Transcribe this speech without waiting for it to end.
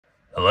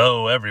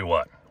Hello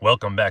everyone,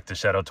 welcome back to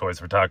Shadowtoys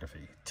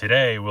Photography.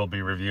 Today we'll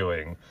be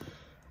reviewing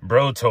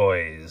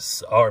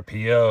Brotoys,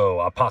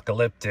 RPO,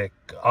 Apocalyptic,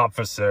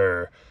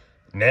 Officer,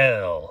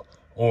 Nell,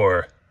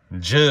 or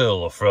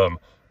Jill from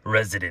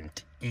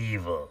Resident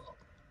Evil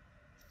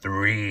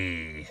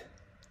 3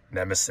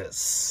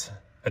 Nemesis.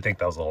 I think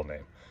that was the whole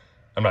name.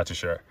 I'm not too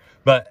sure.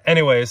 But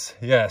anyways,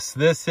 yes,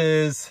 this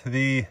is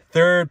the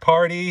third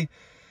party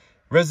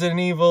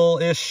Resident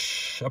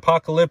Evil-ish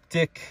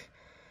apocalyptic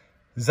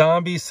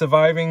zombie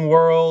surviving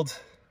world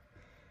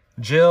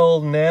Jill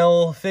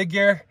Nell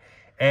figure,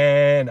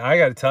 and I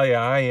gotta tell you,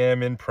 I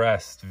am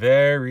impressed,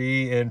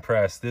 very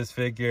impressed. This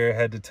figure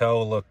head to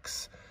toe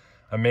looks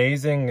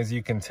amazing, as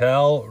you can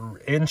tell.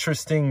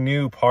 Interesting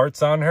new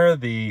parts on her.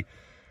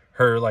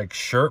 Her like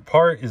shirt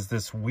part is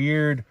this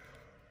weird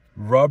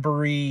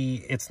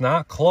rubbery, it's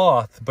not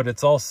cloth, but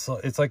it's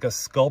like a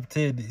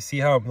sculpted, see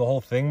how the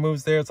whole thing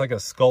moves there? It's like a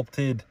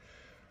sculpted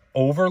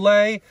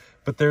overlay,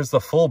 but there's the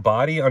full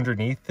body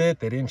underneath it.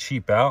 They didn't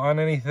cheap out on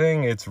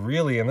anything. It's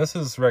really, and this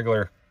is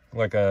regular,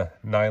 like a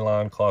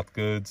nylon cloth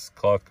goods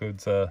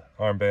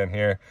armband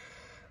here.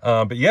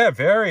 But yeah,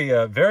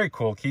 very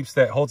cool.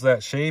 Holds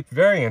that shape.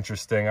 Very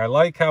interesting. I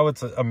like how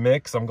it's a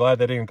mix. I'm glad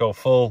they didn't go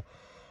full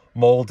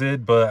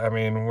molded, but I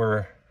mean,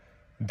 we're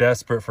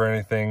desperate for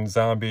anything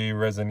zombie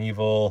Resident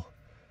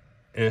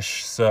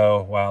Evil-ish.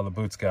 So wow, the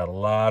boot's got a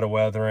lot of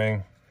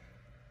weathering,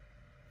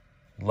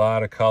 a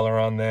lot of color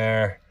on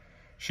there.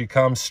 She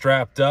comes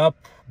strapped up,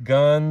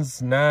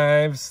 guns,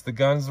 knives. The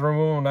gun's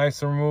removable,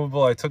 knives are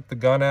removable. I took the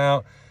gun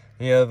out.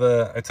 Yeah,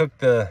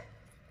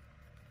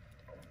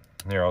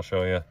 here, I'll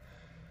show you.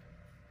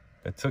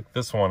 I took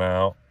this one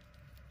out,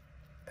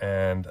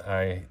 and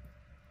I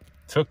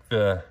took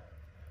the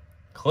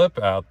clip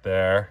out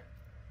there,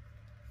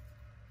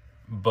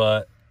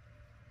 but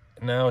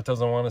now it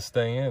doesn't want to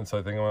stay in, so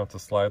I think I'm gonna have to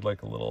slide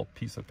like a little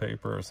piece of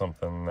paper or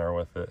something in there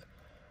with it.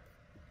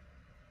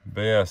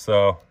 But yeah,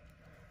 so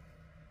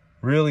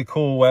really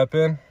cool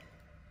weapon,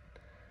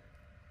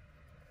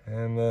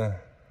 and the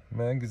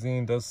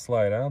magazine does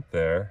slide out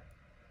there,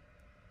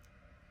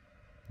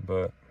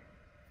 but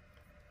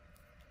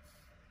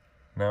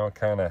now it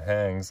kind of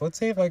hangs. Let's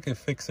see if I could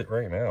fix it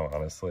right now,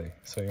 honestly.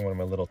 Show you one of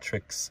my little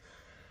tricks.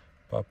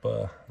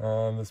 Papa,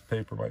 this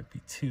paper might be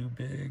too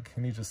big.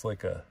 I need just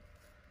like a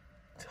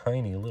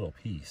tiny little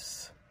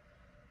piece.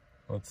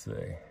 Let's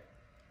see.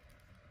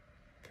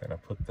 Kind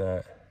of put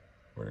that,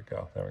 where'd it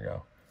go? There we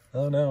go.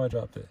 Oh no, I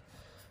dropped it.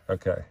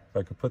 Okay, if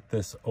I could put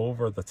this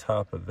over the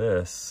top of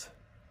this,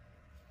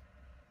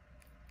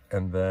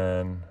 and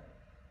then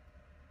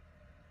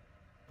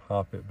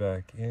pop it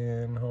back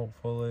in,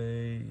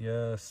 hopefully.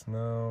 Yes,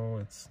 no,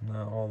 it's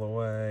not all the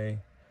way.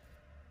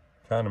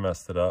 Kind of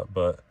messed it up,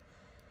 but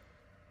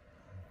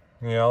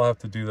yeah, I'll have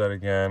to do that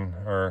again.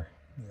 Or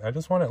I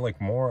just want it like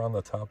more on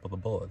the top of the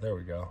bullet. There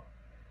we go.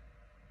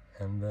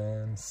 And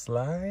then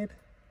slide.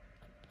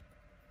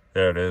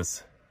 There it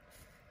is.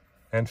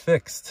 And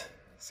fixed.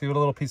 See what a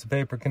little piece of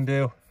paper can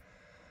do?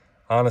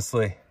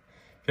 Honestly,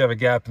 if you have a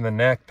gap in the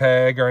neck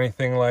peg or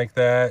anything like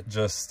that,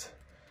 just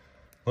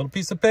a little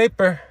piece of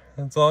paper.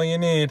 That's all you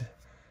need.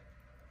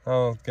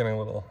 Oh, it's getting a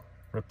little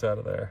ripped out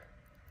of there.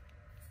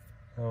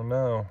 Oh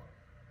no.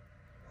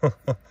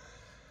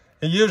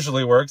 It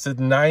usually works at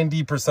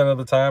 90% of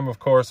the time, of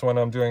course, when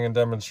I'm doing a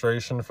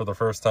demonstration for the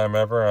first time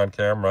ever on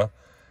camera.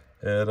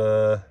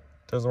 It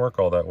doesn't work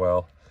all that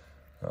well.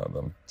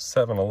 I'm just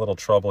having a little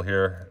trouble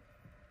here.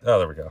 Oh,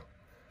 there we go.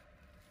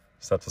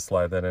 Just have to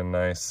slide that in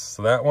nice.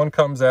 So that one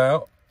comes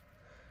out.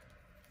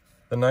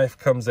 The knife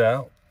comes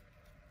out.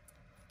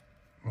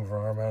 Move her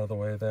arm out of the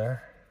way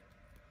there.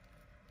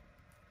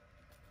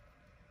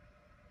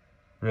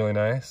 Really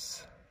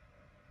nice.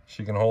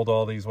 She can hold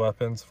all these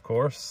weapons, of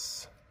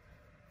course.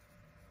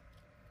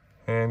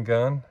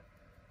 Handgun.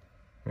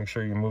 Make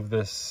sure you move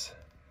this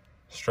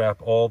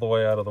strap all the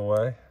way out of the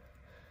way.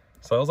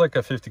 So that was like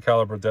a 50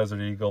 caliber Desert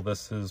Eagle.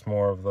 This is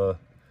more of the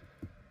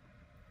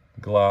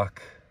Glock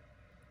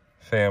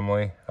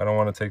family. I don't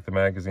want to take the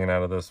magazine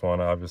out of this one,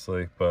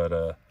 obviously,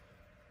 but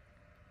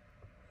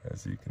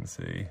as you can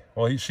see,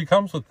 well, she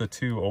comes with the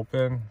two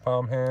open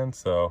palm hands,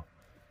 so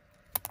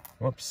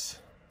whoops,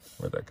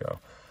 where'd that go?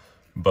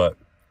 But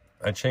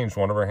I changed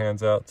one of her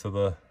hands out to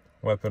the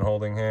weapon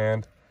holding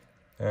hand,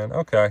 and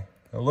okay,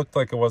 it looked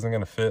like it wasn't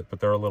going to fit,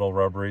 but they're a little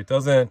rubbery.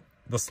 The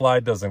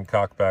slide doesn't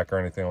cock back or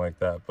anything like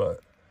that,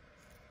 but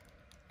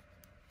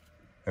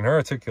and her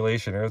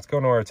articulation, let's go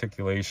to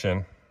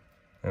articulation.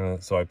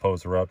 And so I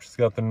pose her up. She's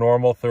got the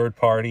normal third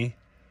party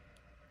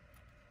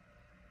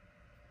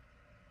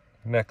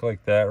neck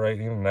like that, right?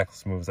 Even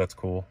necklace moves, that's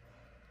cool.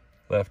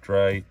 Left,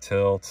 right,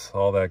 tilt,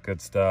 all that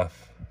good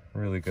stuff.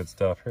 Really good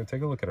stuff. Here,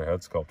 take a look at her head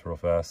sculpt real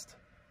fast.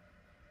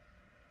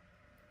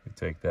 You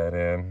take that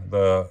in.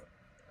 The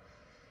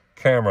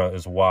camera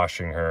is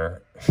washing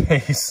her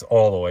face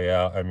all the way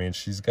out. I mean,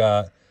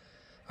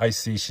 I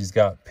see she's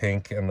got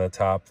pink in the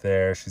top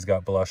there. She's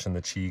got blush in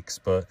the cheeks,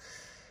 but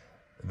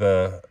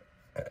the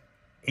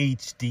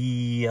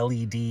HD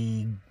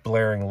LED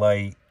blaring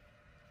light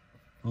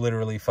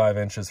literally 5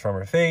 inches from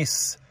her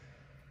face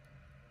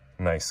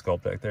Nice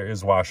sculpt back there.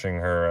 Is washing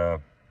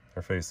her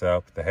face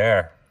out. But the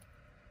hair,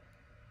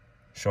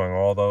 showing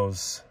all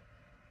those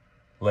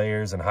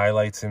layers and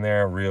highlights in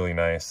there. Really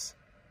nice.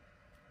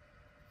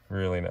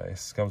 Really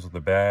nice. Comes with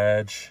a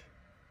badge,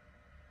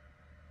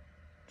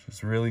 which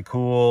is really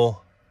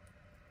cool.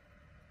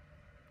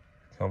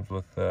 Comes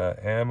with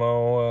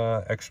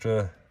ammo,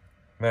 extra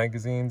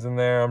magazines in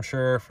there, I'm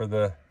sure, for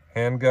the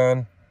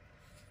handgun.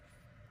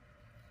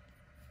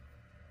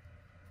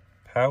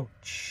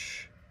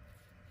 Pouch.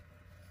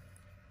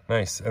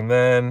 Nice. And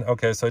then,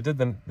 okay, so I did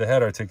the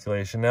head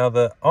articulation. Now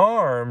the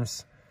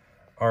arms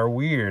are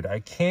weird. I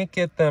can't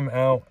get them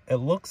out. It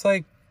looks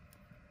like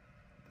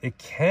it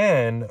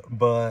can,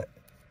 but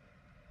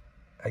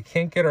I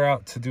can't get her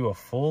out to do a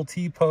full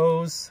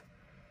T-pose.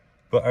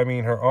 But, I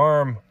mean, her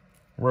arm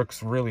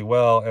works really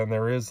well, and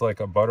there is, like,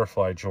 a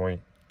butterfly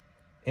joint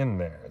in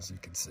there, as you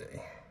can see.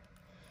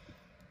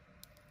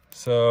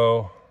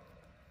 So,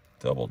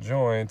 double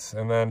joints,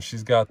 and then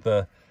she's got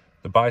the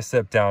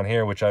bicep down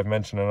here, which I've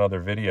mentioned in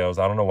other videos.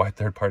 I don't know why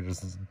third party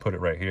doesn't put it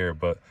right here,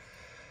 but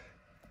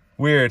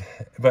weird.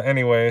 But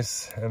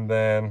anyways, and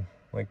then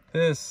like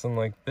this and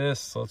like this.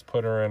 So let's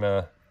put her in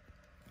a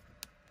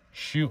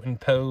shooting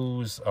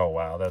pose. Oh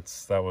wow,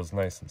 that was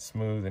nice and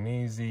smooth and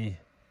easy.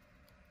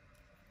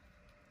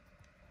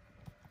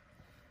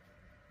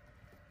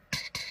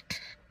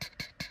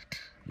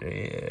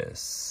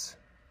 Yes.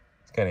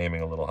 It's kind of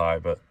aiming a little high,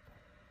 but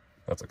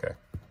that's okay.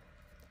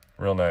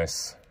 Real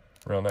nice.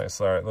 Real nice.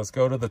 All right, let's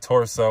go to the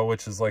torso,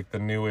 which is like the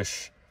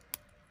newish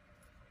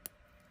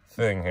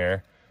thing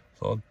here.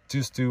 So I'll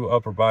just do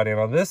upper body.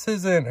 Now this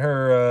isn't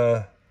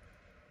her,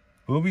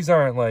 boobies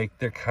aren't like,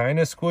 they're kind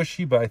of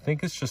squishy, but I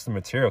think it's just the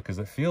material because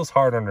it feels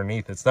hard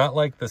underneath. It's not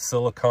like the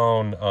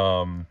silicone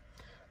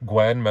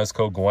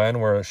Mezco Gwen,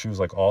 where she was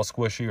like all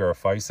squishy, or a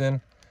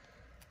Fison.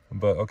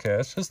 But okay,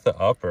 that's just the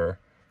upper,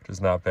 which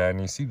is not bad.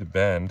 And you see the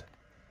bend.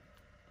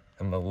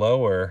 And the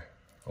lower,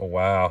 oh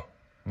wow,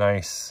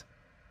 nice.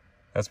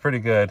 That's pretty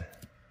good,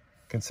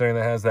 considering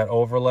that has that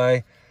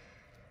overlay.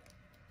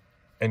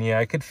 And yeah,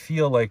 I could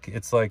feel like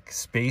it's like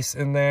space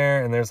in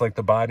there, and there's like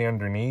the body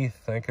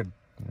underneath. I could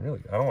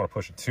really, I don't want to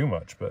push it too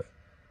much, but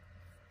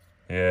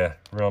yeah,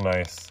 real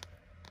nice.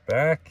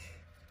 Back,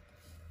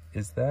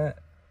 is that?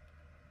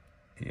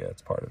 Yeah,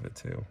 it's part of it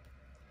too.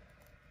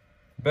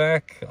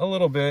 Back a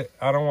little bit.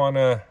 I don't want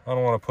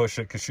to push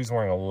it because she's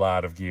wearing a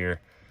lot of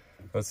gear.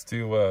 Let's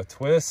do a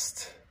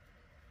twist,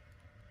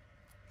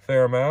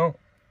 fair amount,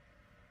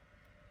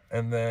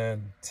 and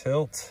then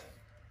tilt.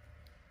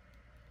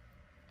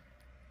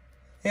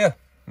 Yeah,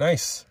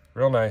 nice,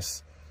 real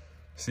nice.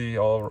 See,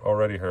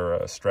 already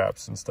her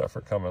straps and stuff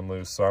are coming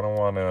loose, so I don't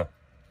want to.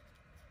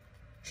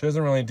 She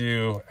doesn't really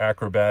do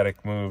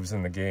acrobatic moves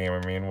in the game.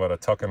 I mean, what, a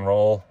tuck and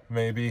roll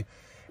maybe?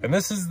 And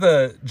this is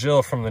the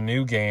Jill from the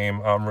new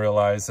game, I'm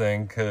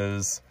realizing,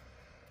 because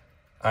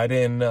I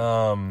didn't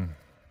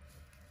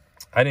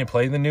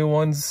play the new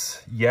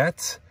ones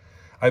yet.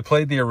 I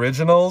played the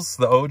originals,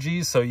 the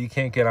OGs, so you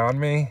can't get on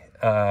me.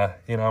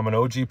 You know, I'm an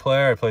OG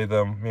player. I played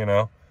them, you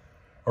know,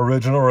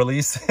 original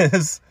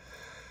releases.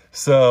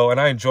 So, and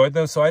I enjoyed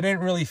them. So I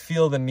didn't really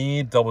feel the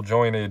need, double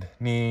jointed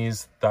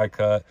knees, thigh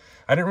cut.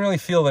 I didn't really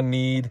feel the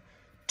need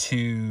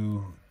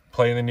to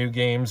play the new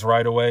games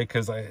right away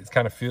because it's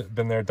kind of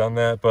been there, done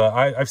that. But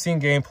I've seen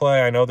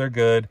gameplay. I know they're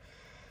good.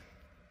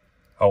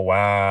 Oh,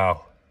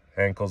 wow.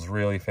 Ankle's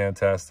really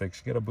fantastic.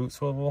 Should get a boot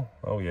swivel.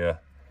 Oh, yeah.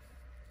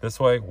 This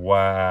way.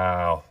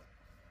 Wow.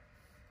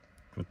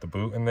 With the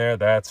boot in there.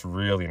 That's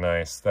really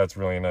nice. That's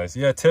really nice.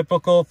 Yeah,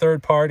 typical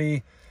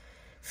third-party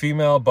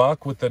female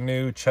buck with the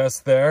new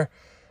chest there.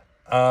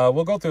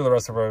 We'll go through the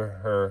rest of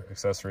her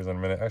accessories in a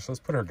minute. Actually, let's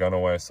put her gun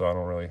away so I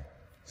don't really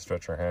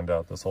stretch her hand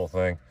out this whole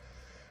thing.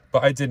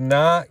 But I did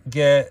not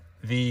get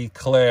the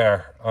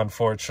Claire,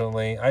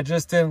 unfortunately. I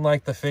just didn't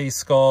like the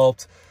face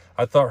sculpt.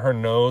 I thought her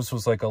nose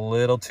was like a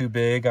little too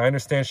big. I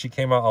understand she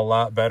came out a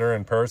lot better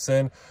in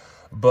person,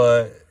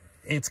 but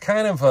it's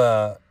kind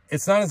of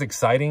it's not as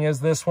exciting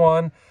as this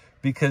one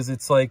because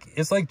it's like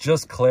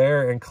just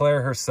Claire, and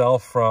Claire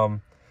herself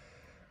from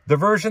the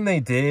version they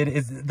did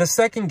is the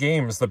second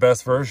game is the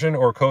best version,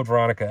 or Code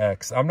Veronica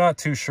X. I'm not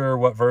too sure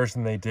what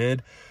version they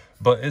did,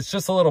 but it's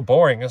just a little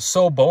boring. It's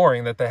so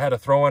boring that they had to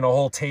throw in a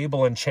whole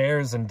table and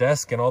chairs and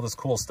desk and all this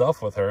cool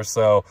stuff with her.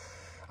 So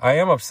I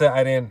am upset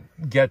I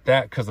didn't get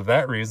that because of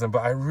that reason.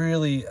 But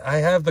I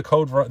have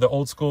the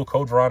old school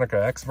Code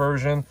Veronica X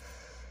version.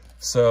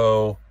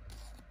 So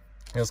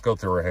let's go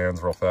through her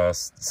hands real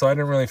fast. So I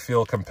didn't really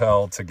feel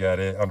compelled to get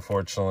it,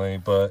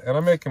 unfortunately. And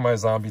I'm making my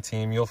zombie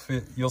team.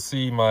 You'll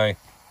see my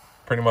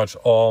pretty much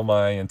all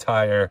my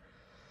entire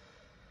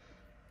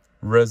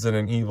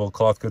Resident Evil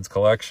cloth goods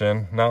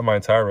collection. Not my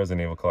entire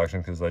Resident Evil collection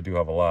because I do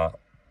have a lot,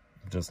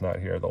 just not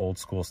here, the old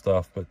school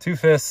stuff. But two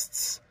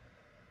fists.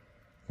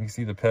 You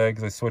see the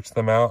pegs, I switched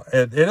them out.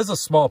 It is a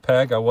small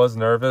peg. I was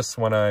nervous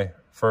when I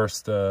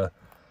first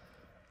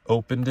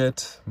opened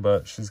it,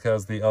 but she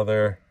has the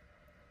other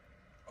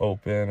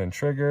open and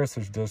trigger,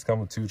 so she does come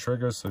with two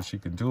triggers so she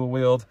can dual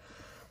wield.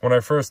 When I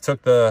first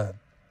took the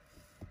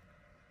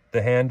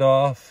the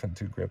handoff and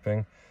too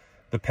gripping.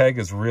 The peg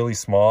is really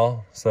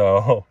small,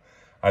 so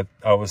I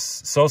was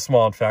so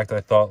small, in fact, I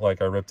thought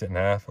like I ripped it in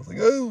half. I was like,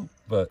 oh,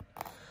 but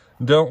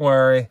don't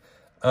worry.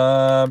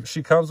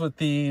 She comes with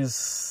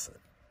these,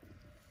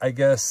 I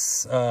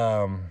guess,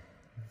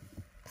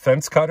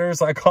 fence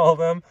cutters, I call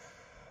them,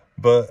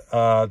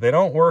 but they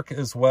don't work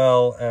as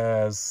well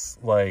as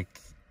like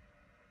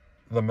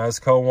the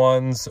Mezco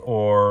ones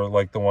or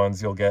like the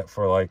ones you'll get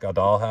for like a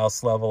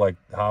dollhouse level, like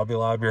Hobby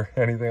Lobby or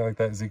anything like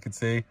that. As you can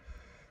see,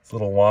 it's a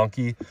little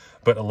wonky,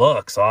 but it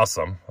looks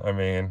awesome. I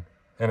mean,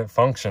 and it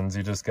functions.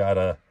 You just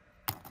gotta,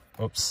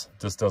 oops,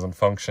 just doesn't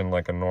function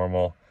like a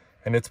normal,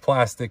 and it's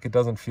plastic. It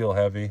doesn't feel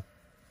heavy,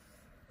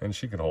 and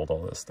she could hold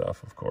all this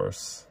stuff, of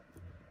course.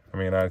 I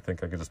mean, I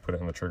think I could just put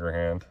it in the trigger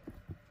hand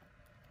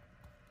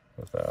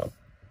without,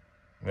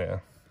 yeah.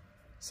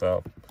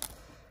 So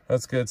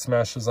that's good.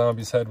 Smash the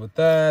zombie's head with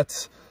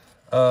that.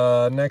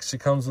 Next, she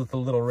comes with a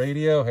little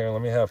radio. Here,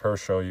 let me have her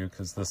show you,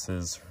 because this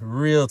is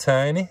real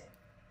tiny.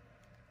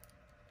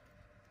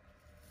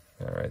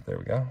 All right, there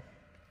we go.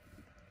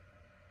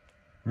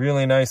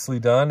 Really nicely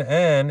done,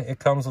 and it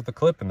comes with a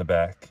clip in the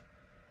back.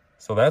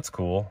 So that's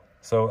cool.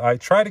 So I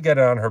try to get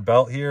it on her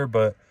belt here,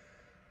 but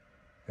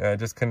yeah, I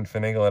just couldn't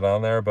finagle it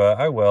on there, but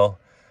I will.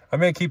 I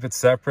may keep it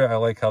separate. I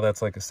like how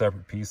that's like a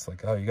separate piece.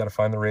 Like, oh, you got to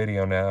find the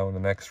radio now in the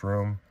next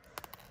room.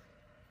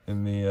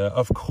 In the,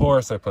 of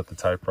course, I put the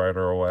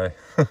typewriter away.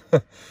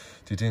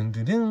 She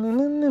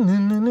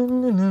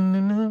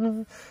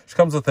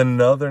comes with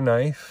another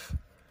knife.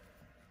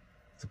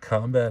 It's a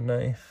combat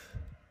knife.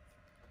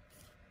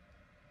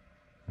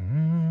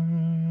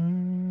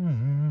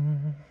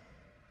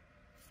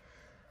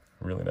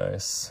 Really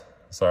nice.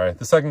 Sorry,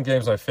 the second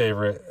game's my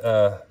favorite.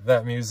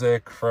 That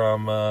music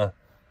from the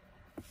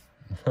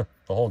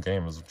whole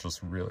game is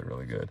just really,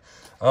 really good.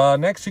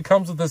 Next, she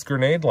comes with this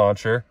grenade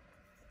launcher.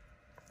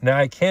 Now,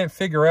 I can't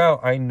figure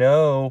out, I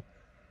know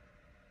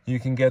you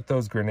can get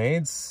those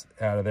grenades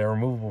out of there,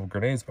 removable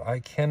grenades, but I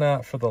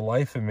cannot for the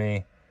life of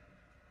me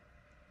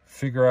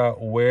figure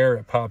out where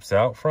it pops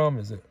out from.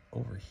 Is it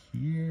over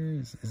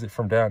here? Is it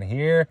from down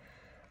here?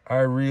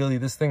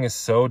 This thing is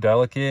so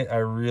delicate. I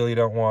really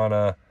don't want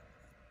to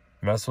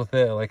mess with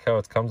it. I like how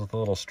it comes with a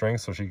little string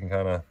so she can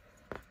kind of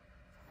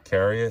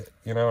carry it,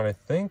 you know, and I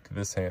think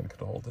this hand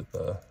could hold it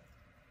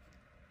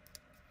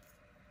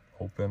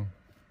open.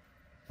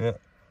 Yeah.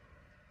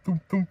 Boom,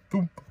 boom,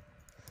 boom.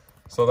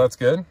 So that's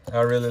good.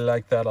 I really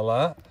like that a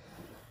lot.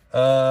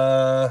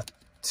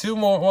 Two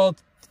more, well,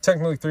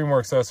 technically three more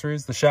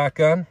accessories. The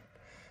shotgun.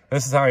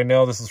 This is how I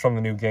know this is from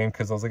the new game,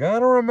 because I was like, I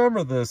don't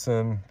remember this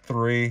in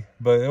 3,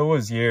 but it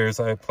was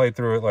years. I played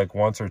through it like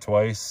once or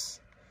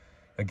twice,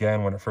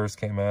 again, when it first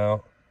came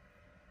out.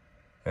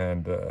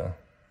 And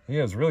yeah,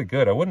 it was really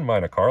good. I wouldn't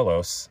mind a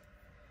Carlos,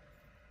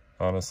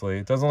 honestly.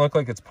 It doesn't look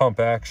like it's pump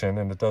action,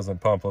 and it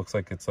doesn't pump. It looks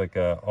like it's like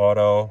a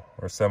auto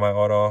or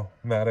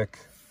semi-automatic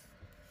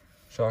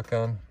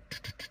shotgun.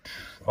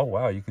 Oh,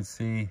 wow, you can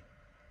see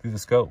through the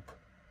scope.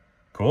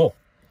 Cool.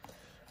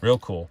 Real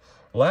cool.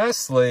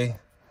 Lastly,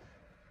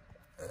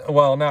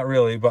 well, not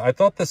really, but I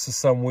thought this is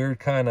some weird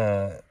kind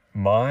of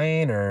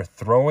mine or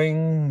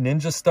throwing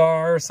ninja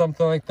star or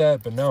something like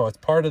that. But no, it's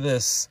part of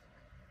this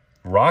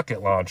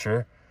rocket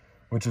launcher,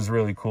 which is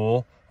really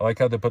cool. I like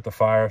how they put the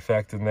fire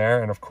effect in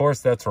there. And of course,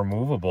 that's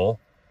removable,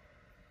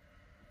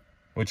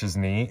 which is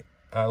neat.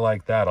 I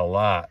like that a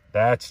lot.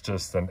 That's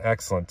just an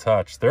excellent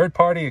touch.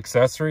 Third-party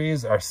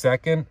accessories are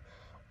second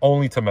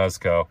only to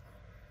Mezco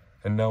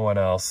and no one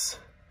else.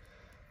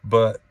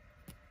 But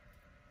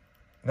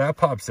that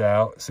pops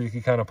out, so you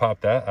can kind of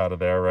pop that out of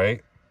there,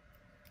 right?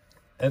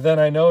 And then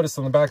I noticed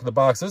on the back of the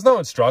box, there's no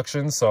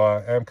instructions, so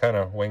I am kind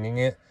of winging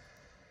it,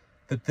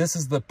 that this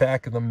is the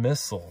back of the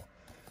missile.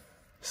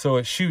 So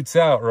it shoots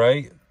out,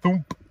 right?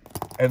 Boom.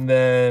 And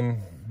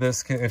then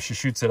this can, if she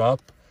shoots it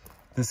up,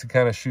 this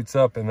kind of shoots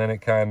up, and then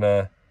it kind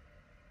of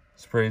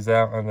sprays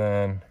out, and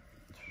then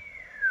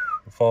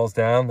falls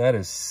down. That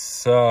is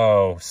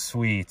so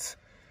sweet.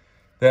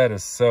 That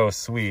is so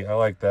sweet. I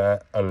like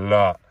that a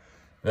lot.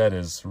 That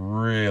is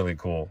really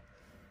cool.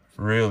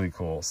 Really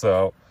cool.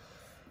 So,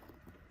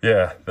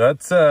 yeah,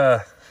 that's,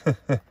 I'm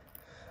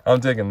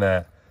digging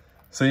that.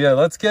 So, yeah,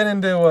 let's get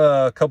into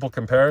a couple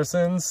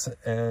comparisons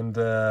and,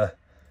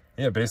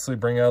 yeah, basically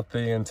bring out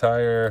the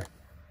entire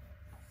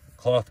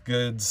Cloth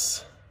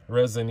Goods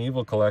Resident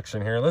Evil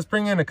collection here. Let's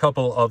bring in a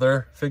couple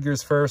other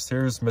figures first.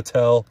 Here's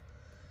Mattel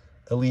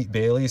Elite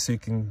Bailey, so you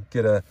can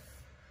get a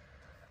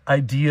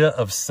idea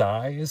of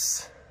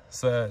size.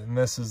 So, and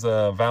this is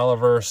a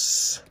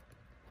Valaverse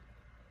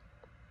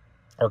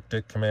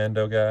Arctic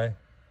Commando guy.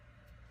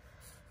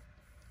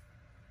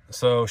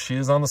 So she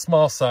is on the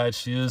small side.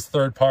 She is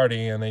third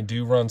party, and they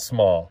do run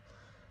small.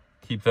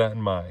 Keep that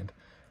in mind.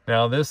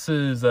 Now, this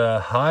is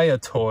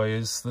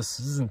Shadowtoys. This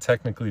isn't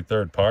technically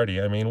third party.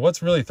 I mean,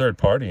 what's really third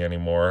party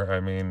anymore? I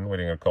mean, what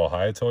are you going to call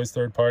Shadowtoys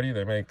third party?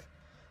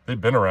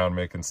 They've been around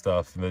making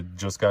stuff. They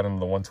just got into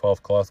the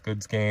 112 Cloth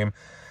Goods game.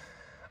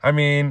 I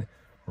mean,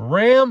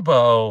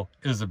 Rambo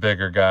is a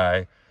bigger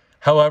guy.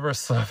 However,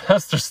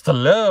 Sylvester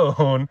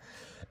Stallone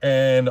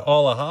And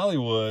all of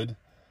Hollywood,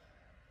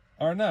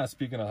 or not,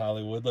 speaking of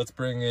Hollywood, let's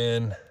bring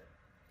in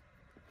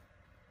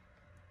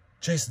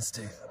Jason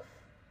Statham,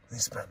 The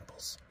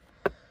Expendables.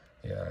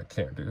 Yeah, I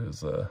can't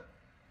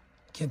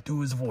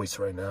do his voice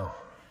right now.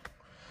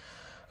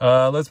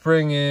 Let's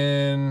bring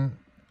in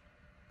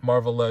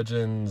Marvel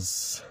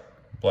Legends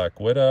Black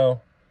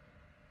Widow.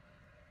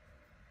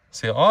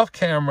 See, off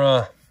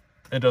camera,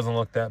 it doesn't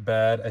look that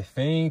bad. I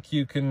think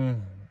you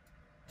can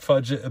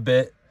fudge it a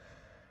bit.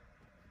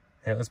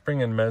 Yeah, let's bring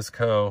in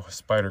Mezco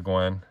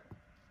Spider-Gwen.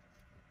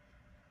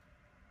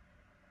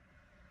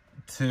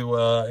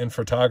 In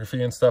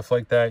photography and stuff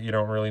like that, you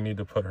don't really need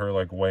to put her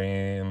like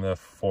way in the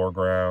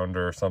foreground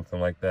or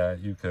something like that.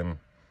 You can,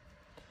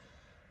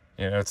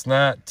 it's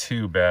not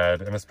too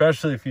bad. And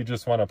especially if you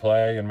just want to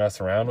play and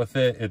mess around with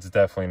it, it's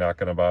definitely not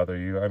going to bother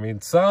you. I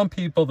mean, some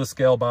people the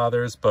scale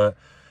bothers, but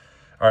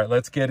all right,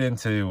 let's get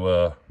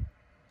into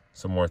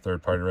some more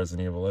third-party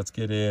Resident Evil. Let's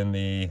get in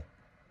the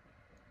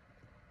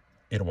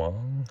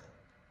Wong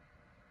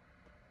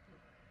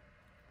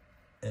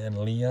and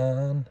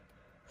Leon.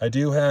 I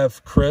do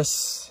have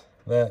Chris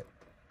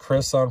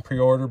on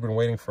pre-order. Been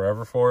waiting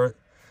forever for it.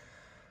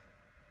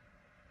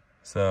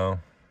 So,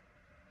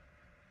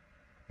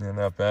 yeah,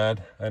 not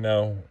bad. I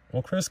know.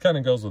 Well, Chris kind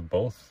of goes with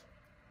both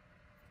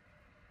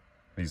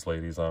these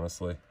ladies,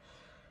 honestly.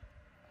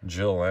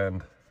 Jill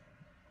and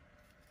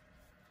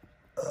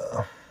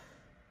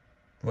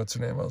what's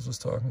her name I was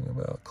just talking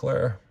about?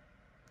 Claire.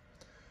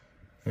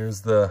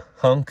 Here's the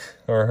hunk,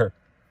 or her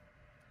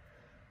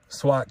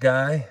SWAT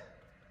guy.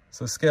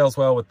 So scales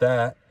well with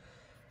that.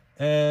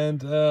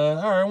 And, all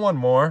right, one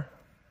more.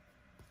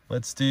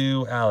 Let's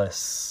do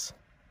Alice.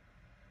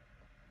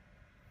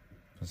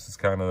 This is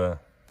kind of the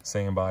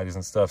same bodies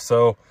and stuff.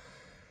 So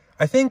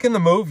I think in the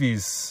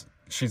movies,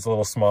 she's a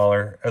little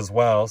smaller as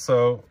well.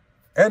 So,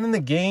 and in the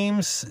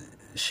games,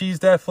 she's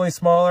definitely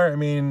smaller. I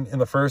mean, in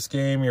the first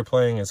game, you're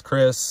playing as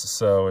Chris.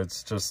 So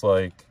it's just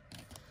like,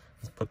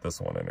 let's put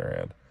this one in her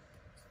hand.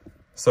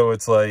 So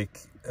it's like,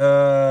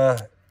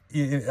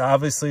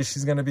 obviously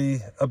she's going to be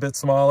a bit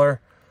smaller,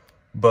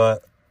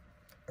 but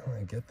I'm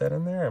going to get that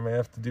in there. I may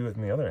have to do it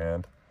in the other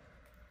hand.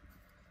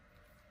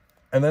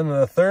 And then in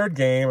the third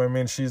game, I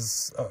mean,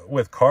 she's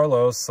with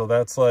Carlos, so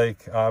that's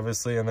like,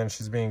 obviously, and then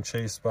she's being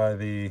chased by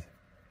the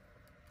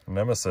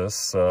Nemesis,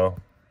 so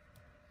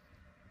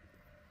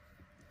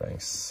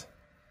nice.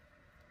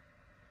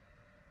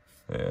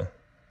 Yeah.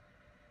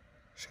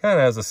 She kind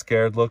of has a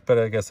scared look, but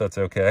I guess that's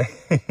okay.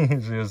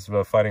 She was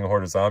fighting a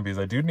horde of zombies.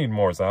 I do need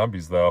more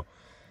zombies, though.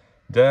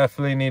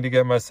 Definitely need to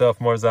get myself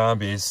more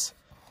zombies.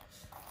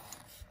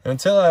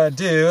 Until I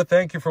do,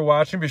 thank you for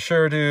watching. Be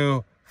sure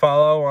to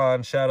follow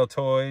on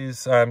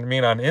Shadowtoys.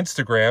 On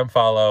Instagram,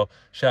 follow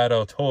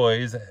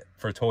Shadowtoys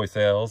for toy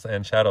sales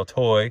and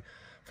Shadowtoy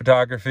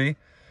photography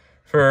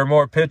for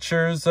more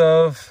pictures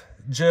of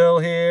Jill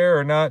here,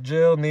 or not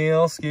Jill,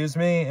 Neil, excuse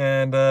me,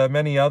 and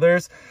many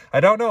others. I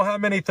don't know how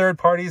many third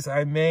parties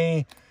I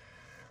may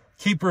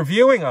keep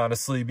reviewing,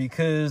 honestly,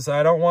 because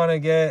I don't want to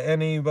get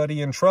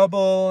anybody in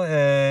trouble,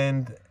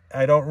 and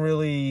I'd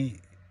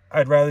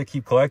rather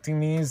keep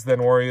collecting these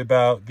than worry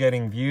about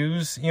getting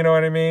views, you know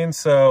what I mean?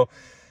 So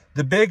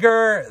the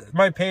bigger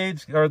my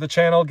page or the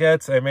channel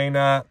gets, I may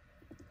not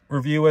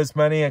review as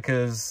many,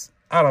 because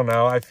I don't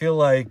know, I feel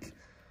like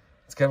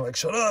it's kind of like,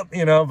 shut up,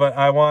 but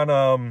I want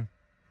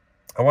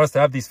us to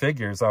have these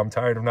figures. I'm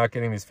tired of not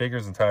getting these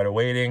figures. I'm tired of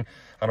waiting.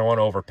 I don't want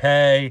to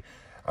overpay.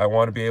 I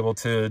want to be able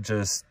to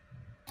just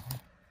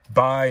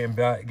buy and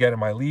get at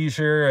my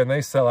leisure, and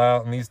they sell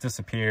out and these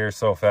disappear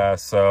so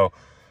fast, so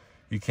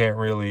you can't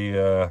really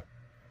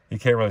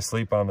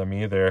sleep on them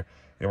either.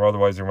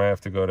 Otherwise you might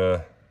have to go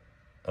to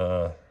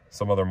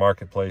some other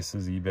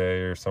marketplaces,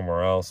 eBay or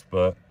somewhere else.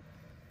 But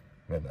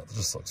man, that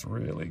just looks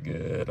really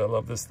good. I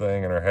love this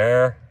thing, and her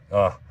hair,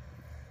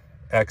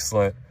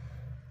 excellent.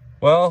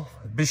 Well,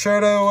 be sure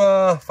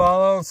to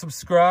follow and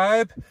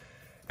subscribe,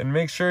 and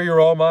make sure you're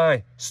all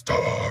my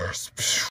stars.